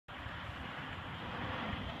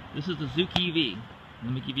This is the ZookEV.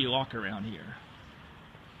 Let me give you a walk around here.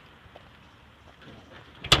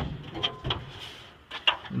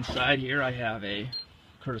 Inside here I have a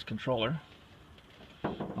Curtis controller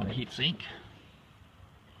on a heatsink,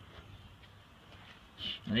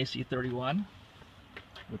 an AC31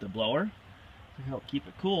 with a blower to help keep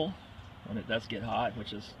it cool when it does get hot,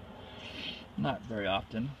 which is not very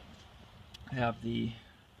often. I have the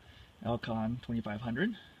Alcon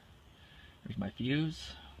 2500. There's my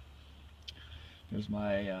fuse. There's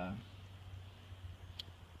my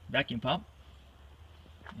vacuum pump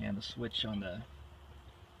and the switch on the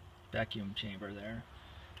vacuum chamber there,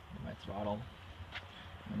 and my throttle.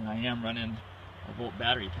 And I am running a Volt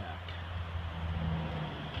battery pack.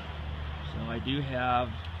 So I do have,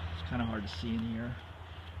 it's kind of hard to see in here,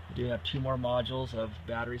 I do have 2 more modules of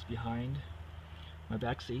batteries behind my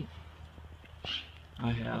back seat.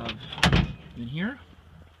 I have in here,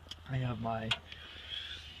 I have my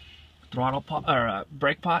throttle pot or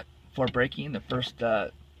brake pot for braking. The first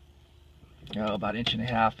about 1.5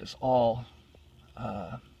 inches is all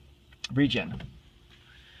regen,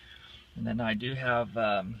 and then I do have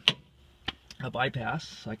a bypass,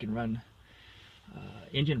 so I can run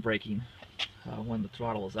engine braking when the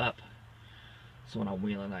throttle is up. So when I'm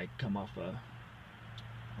wheeling, I come off a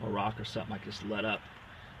rock or something, I can just let up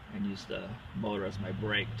and use the motor as my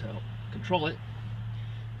brake to help control it.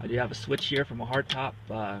 I do have a switch here from a hardtop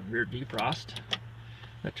rear defrost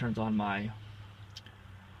that turns on my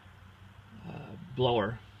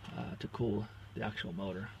blower to cool the actual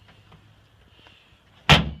motor.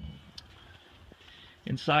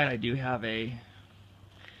 Inside I do have a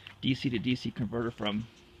DC to DC converter from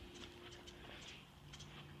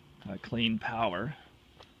Clean Power,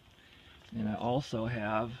 and I also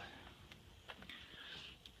have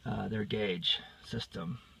their gauge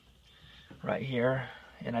system right here,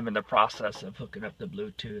 and I'm in the process of hooking up the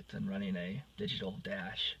Bluetooth and running a digital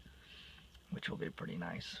dash, which will be pretty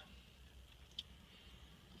nice.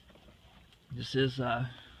 This is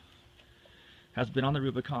has been on the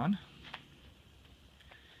Rubicon.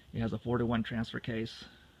 It has a 4-to-1 transfer case,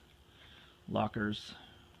 lockers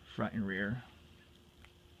front and rear,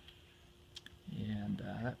 and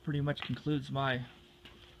that pretty much concludes my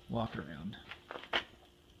walk around.